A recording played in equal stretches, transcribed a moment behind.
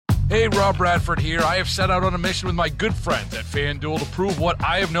Hey, Rob Bradford here. I have set out on a mission with my good friends at FanDuel to prove what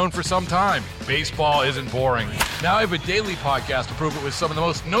I have known for some time. Baseball isn't boring. Now I have a daily podcast to prove it with some of the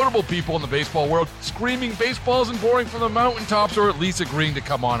most notable people in the baseball world, screaming baseball isn't boring from the mountaintops, or at least agreeing to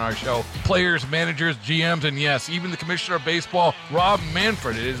come on our show. Players, managers, GMs, and yes, even the commissioner of baseball, Rob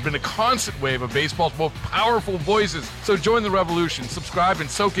Manfred. It has been a constant wave of baseball's most powerful voices. So join the revolution. Subscribe and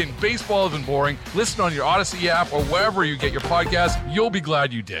soak in Baseball Isn't Boring. Listen on your Odyssey app or wherever you get your podcasts. You'll be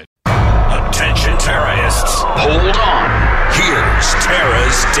glad you did. Attention terrorists, hold on. Here's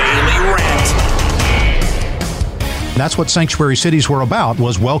Tara's Daily Rant. That's what sanctuary cities were about,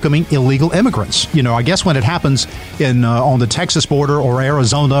 was welcoming illegal immigrants. You know, I guess when it happens in on the Texas border or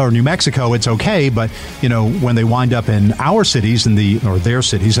Arizona or New Mexico, it's okay. But, you know, when they wind up in our cities or their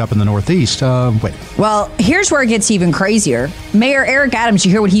cities up in the Northeast, wait. Well, here's where it gets even crazier. Mayor Eric Adams,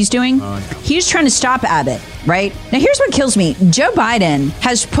 you hear what he's doing? He's trying to stop Abbott, right? Now, here's what kills me. Joe Biden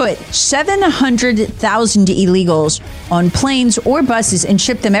has put 700,000 illegals on planes or buses and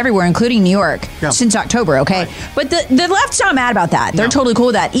shipped them everywhere, including New York, since October, okay? Right. But the left's not mad about that. They're totally cool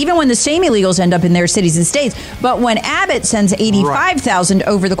with that, even when the same illegals end up in their cities and states. But when Abbott sends 85,000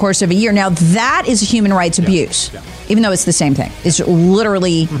 over the course of a year, now that is a human rights abuse, even though it's the same thing. It's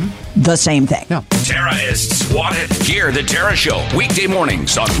literally the same thing. Terrorists wanted. Hear the Tara Show, weekday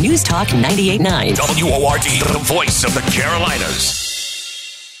mornings on News Talk 98.9. WORD, the voice of the Carolinas.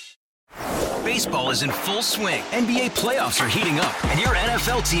 Baseball is in full swing. NBA playoffs are heating up, and your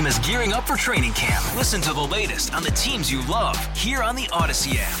NFL team is gearing up for training camp. Listen to the latest on the teams you love here on the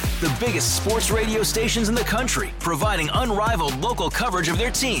Odyssey app. The biggest sports radio stations in the country, providing unrivaled local coverage of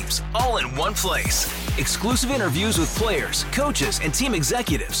their teams, all in one place. Exclusive interviews with players, coaches, and team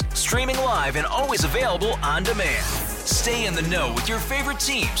executives, streaming live and always available on demand. Stay in the know with your favorite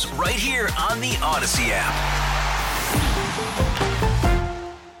teams right here on the Odyssey app.